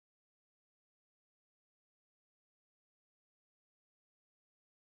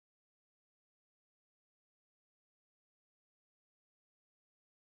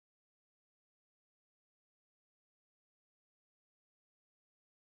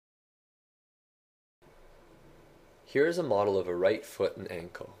Here is a model of a right foot and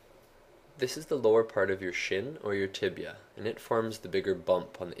ankle. This is the lower part of your shin or your tibia, and it forms the bigger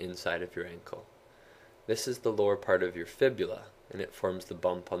bump on the inside of your ankle. This is the lower part of your fibula, and it forms the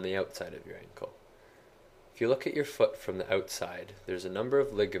bump on the outside of your ankle. If you look at your foot from the outside, there's a number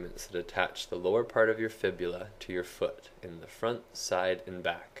of ligaments that attach the lower part of your fibula to your foot in the front, side, and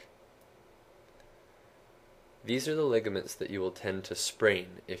back. These are the ligaments that you will tend to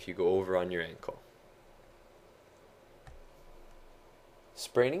sprain if you go over on your ankle.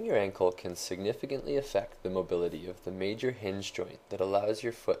 Spraining your ankle can significantly affect the mobility of the major hinge joint that allows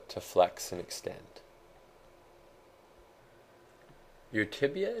your foot to flex and extend. Your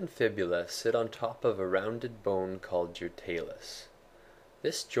tibia and fibula sit on top of a rounded bone called your talus.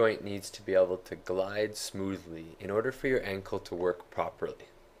 This joint needs to be able to glide smoothly in order for your ankle to work properly.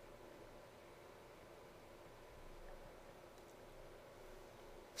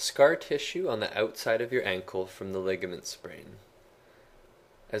 Scar tissue on the outside of your ankle from the ligament sprain,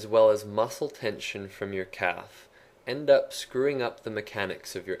 as well as muscle tension from your calf, end up screwing up the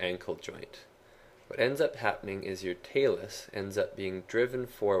mechanics of your ankle joint. What ends up happening is your talus ends up being driven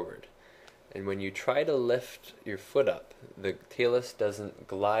forward, and when you try to lift your foot up, the talus doesn't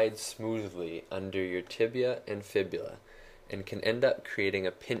glide smoothly under your tibia and fibula, and can end up creating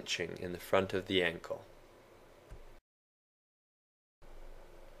a pinching in the front of the ankle.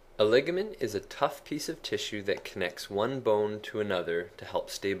 A ligament is a tough piece of tissue that connects one bone to another to help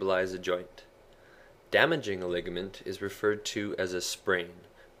stabilize a joint. Damaging a ligament is referred to as a sprain,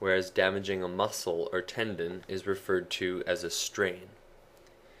 whereas damaging a muscle or tendon is referred to as a strain.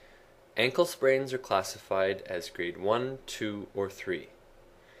 Ankle sprains are classified as grade 1, 2, or 3.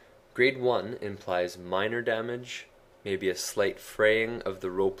 Grade 1 implies minor damage, maybe a slight fraying of the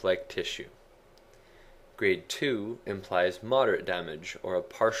rope-like tissue. Grade 2 implies moderate damage or a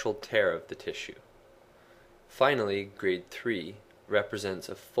partial tear of the tissue. Finally, grade 3 represents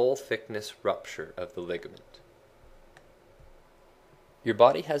a full-thickness rupture of the ligament. Your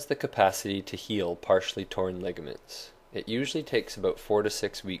body has the capacity to heal partially torn ligaments. It usually takes about 4 to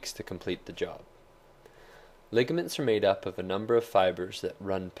 6 weeks to complete the job. Ligaments are made up of a number of fibers that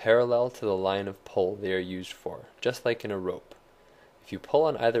run parallel to the line of pull they are used for, just like in a rope. If you pull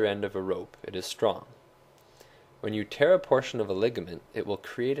on either end of a rope, it is strong. When you tear a portion of a ligament, it will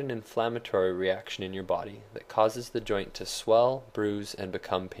create an inflammatory reaction in your body that causes the joint to swell, bruise, and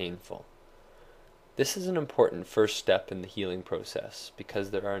become painful. This is an important first step in the healing process because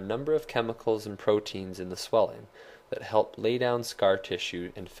there are a number of chemicals and proteins in the swelling that help lay down scar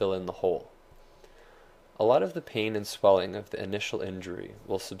tissue and fill in the hole. A lot of the pain and swelling of the initial injury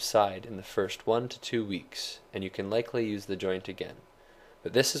will subside in the first 1 to 2 weeks, and you can likely use the joint again.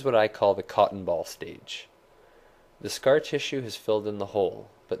 But this is what I call the cotton ball stage. The scar tissue has filled in the hole,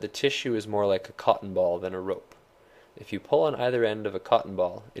 but the tissue is more like a cotton ball than a rope. If you pull on either end of a cotton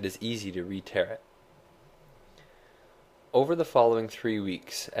ball, it is easy to re-tear it. Over the following 3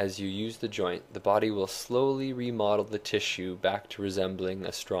 weeks, as you use the joint, the body will slowly remodel the tissue back to resembling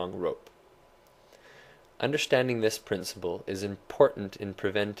a strong rope. Understanding this principle is important in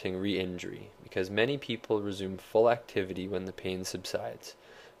preventing re-injury, because many people resume full activity when the pain subsides,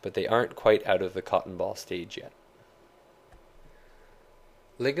 but they aren't quite out of the cotton ball stage yet.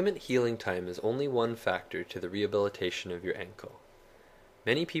 Ligament healing time is only one factor to the rehabilitation of your ankle.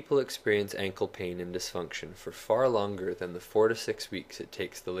 Many people experience ankle pain and dysfunction for far longer than the 4 to 6 weeks it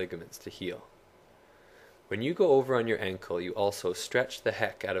takes the ligaments to heal. When you go over on your ankle, you also stretch the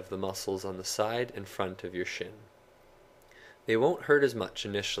heck out of the muscles on the side and front of your shin. They won't hurt as much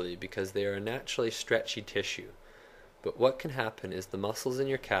initially because they are a naturally stretchy tissue, but what can happen is the muscles in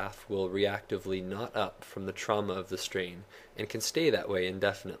your calf will reactively knot up from the trauma of the strain and can stay that way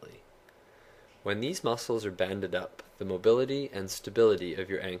indefinitely. When these muscles are banded up, the mobility and stability of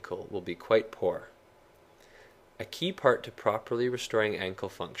your ankle will be quite poor. A key part to properly restoring ankle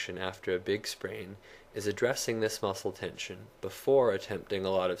function after a big sprain is addressing this muscle tension before attempting a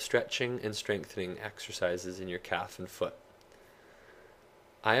lot of stretching and strengthening exercises in your calf and foot.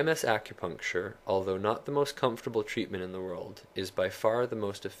 IMS acupuncture, although not the most comfortable treatment in the world, is by far the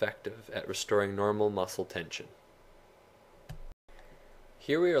most effective at restoring normal muscle tension.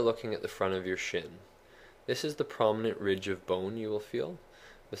 Here we are looking at the front of your shin. This is the prominent ridge of bone you will feel.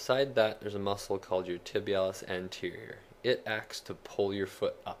 Beside that, there's a muscle called your tibialis anterior. It acts to pull your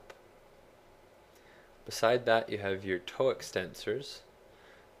foot up. Beside that, you have your toe extensors.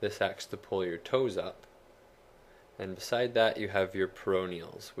 This acts to pull your toes up. And beside that, you have your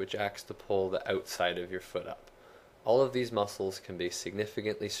peroneals, which acts to pull the outside of your foot up. All of these muscles can be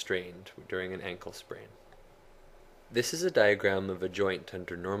significantly strained during an ankle sprain. This is a diagram of a joint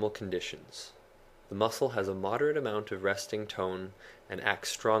under normal conditions. The muscle has a moderate amount of resting tone and acts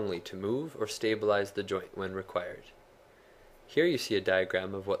strongly to move or stabilize the joint when required. Here you see a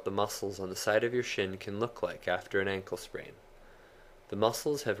diagram of what the muscles on the side of your shin can look like after an ankle sprain. The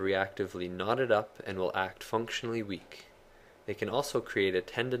muscles have reactively knotted up and will act functionally weak. They can also create a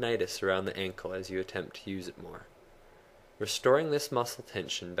tendinitis around the ankle as you attempt to use it more. Restoring this muscle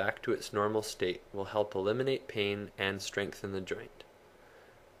tension back to its normal state will help eliminate pain and strengthen the joint.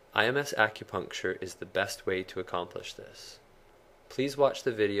 IMS acupuncture is the best way to accomplish this. Please watch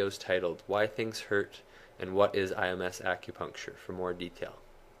the videos titled "Why Things Hurt" and "What is IMS acupuncture" for more detail.